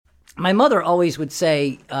my mother always would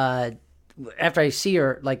say, after I see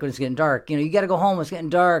her, like when it's getting dark, you got to go home. It's getting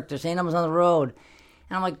dark. There's animals on the road.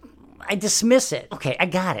 And I'm like, I dismiss it. Okay, I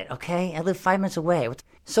got it. Okay, I live 5 minutes away.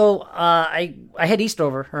 So I had Easter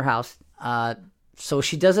over her house. So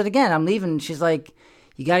she does it again. I'm leaving. She's like,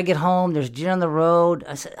 you got to get home. There's deer on the road.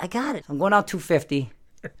 I said, I got it. I'm going out 250,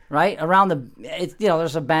 right? Around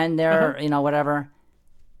there's a bend there, whatever.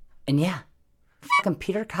 And yeah, fucking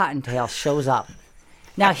Peter Cottontail shows up.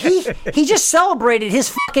 Now, he just celebrated his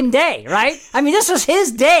fucking day, right? I mean, this was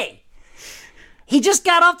his day. He just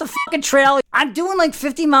got off the fucking trail. I'm doing like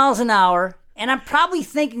 50 miles an hour, and I'm probably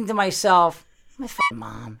thinking to myself, my fucking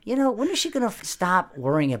mom, when is she going to stop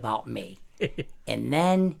worrying about me? And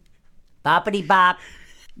then, boppity bop,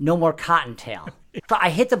 no more Cottontail. So I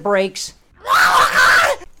hit the brakes.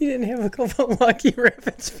 You didn't have a couple of lucky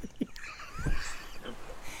rabbits.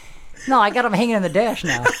 No, I got them hanging in the dash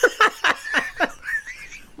now.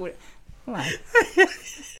 Come on.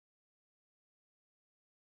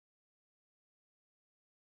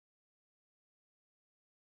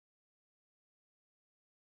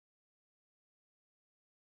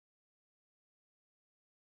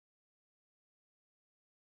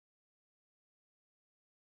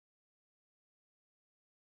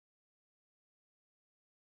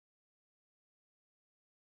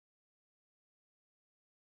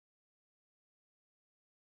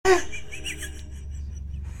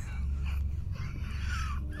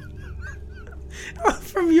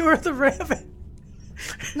 From You Are the Rabbit.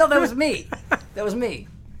 No, that was me.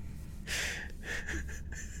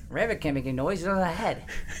 Rabbit can't make any noise. It's on the head.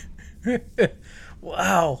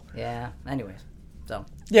 Wow. Yeah. Anyways, so.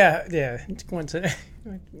 Yeah.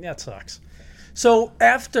 That sucks. So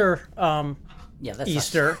after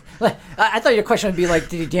Easter, I thought your question would be like,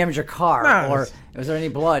 did you damage your car, No, or was there any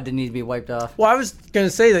blood that needed to be wiped off? well, I was going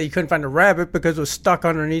to say that you couldn't find a rabbit because it was stuck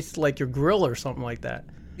underneath like your grill or something like that.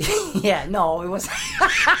 Yeah, no, it was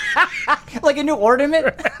like a new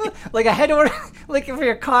ornament, like a head ornament, like for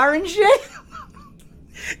your car and shit.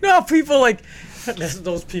 No, people like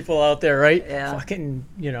those people out there, right? Yeah. Fucking,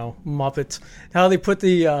 Muppets. How they put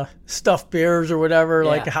the stuffed bears or whatever,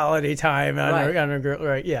 like holiday time on a grill,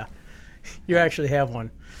 right? Yeah, you actually have one.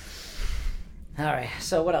 All right.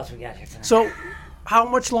 So what else we got here tonight? So, how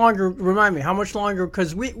much longer? Remind me, how much longer?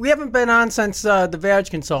 Because we haven't been on since the Vag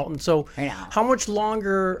Consultant. So, how much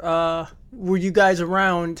longer were you guys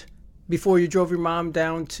around before you drove your mom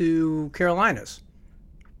down to Carolinas?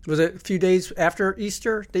 Was it a few days after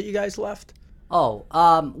Easter that you guys left? Oh,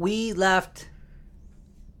 we left.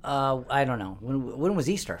 I don't know when was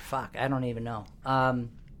Easter. Fuck, I don't even know. I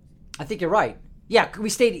think you're right. Yeah, we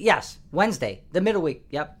stayed. Yes, Wednesday, the middle week.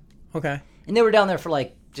 Yep. Okay. And they were down there for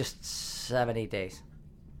like just 7-8 days.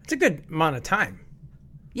 It's a good amount of time.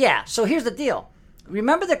 Yeah. So here's the deal.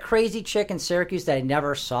 Remember the crazy chick in Syracuse that I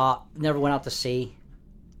never went out to see?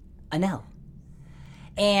 Anel.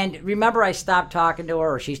 And remember I stopped talking to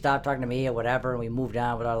her, or she stopped talking to me, or whatever, and we moved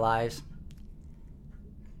on with our lives.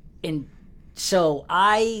 And so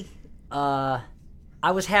I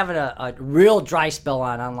was having a real dry spell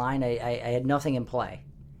online. I had nothing in play.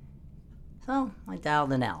 So I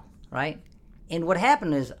dialed Anel, right? And what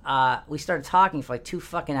happened is we started talking for like 2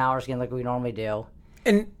 fucking hours again, like we normally do.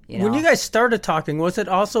 And when you guys started talking, was it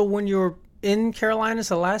also when you were in Carolinas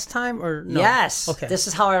the last time, or no? Yes. Okay. This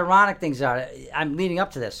is how ironic things are. I'm leading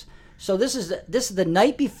up to this. So this is the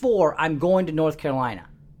night before I'm going to North Carolina.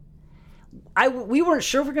 We weren't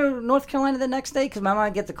sure if we were going to North Carolina the next day because my mom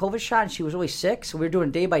had get the COVID shot and she was really sick. So we were doing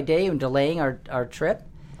day by day and delaying our trip.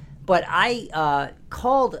 But I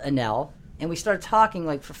called Anel and we started talking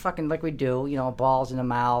like we do, balls in the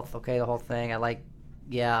mouth, okay, the whole thing.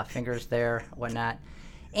 Fingers there, whatnot.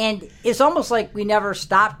 And it's almost like we never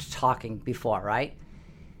stopped talking before, right?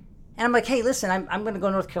 And I'm like, hey, listen, I'm going to go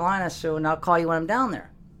to North Carolina soon, and I'll call you when I'm down there.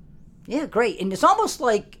 Yeah, great. And it's almost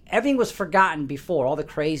like everything was forgotten before, all the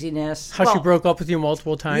craziness. How she broke up with you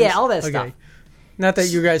multiple times? Yeah, all that stuff. Not that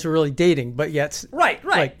you guys were really dating, but yet. Right.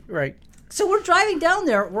 Right. So we're driving down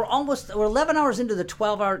there. We're 11 hours into the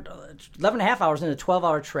 11 and a half hours into the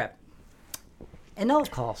 12-hour trip. And Noel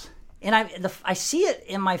calls. And I see it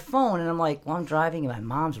in my phone, and I'm like, well, I'm driving, and my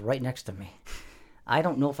mom's right next to me. I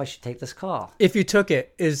don't know if I should take this call. If you took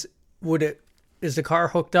it, is the car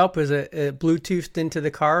hooked up? Is it Bluetoothed into the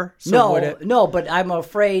car? So no, but I'm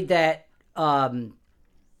afraid that,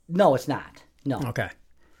 no, it's not. No. Okay.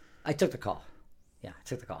 I took the call. Yeah, I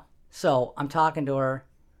took the call. So I'm talking to her,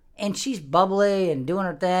 and she's bubbly and doing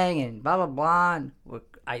her thing, and blah, blah, blah. And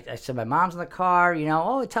I said, my mom's in the car,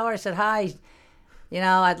 tell her I said hi.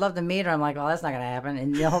 I'd love to meet her. I'm like, well, that's not going to happen.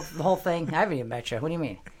 And the whole thing, I haven't even met you. What do you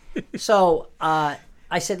mean? So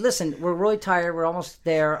I said, listen, we're really tired. We're almost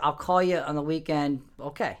there. I'll call you on the weekend.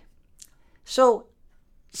 Okay. So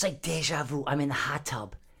it's like deja vu. I'm in the hot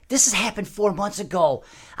tub. This has happened 4 months ago.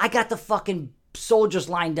 I got the fucking soldiers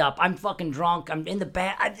lined up. I'm fucking drunk. I'm in the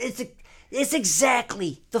bath. It's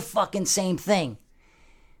exactly the fucking same thing.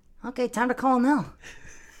 Okay, time to call Nell.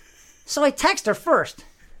 So I text her first.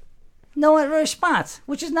 No response,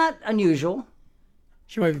 which is not unusual.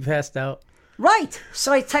 She might be passed out. Right.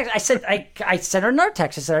 So I sent her another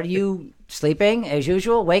text. I said, are you sleeping as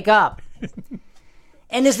usual? Wake up.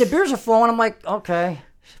 And as the beers are flowing, I'm like, okay,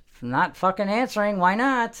 not fucking answering. Why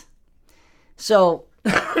not? So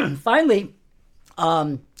finally,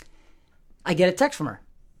 I get a text from her.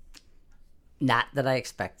 Not that I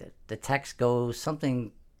expected. The text goes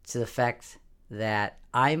something to the effect that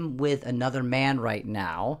I'm with another man right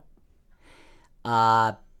now.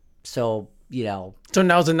 So, you know. So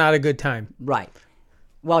now's not a good time. Right.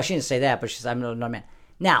 Well, she didn't say that, but she said, I'm with another man.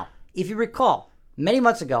 Now, if you recall, many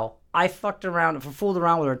months ago, I fooled around with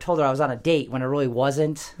her and told her I was on a date when I really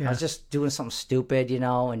wasn't. Yeah. I was just doing something stupid, you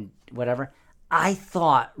know, and whatever. I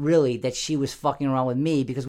thought really that she was fucking around with me because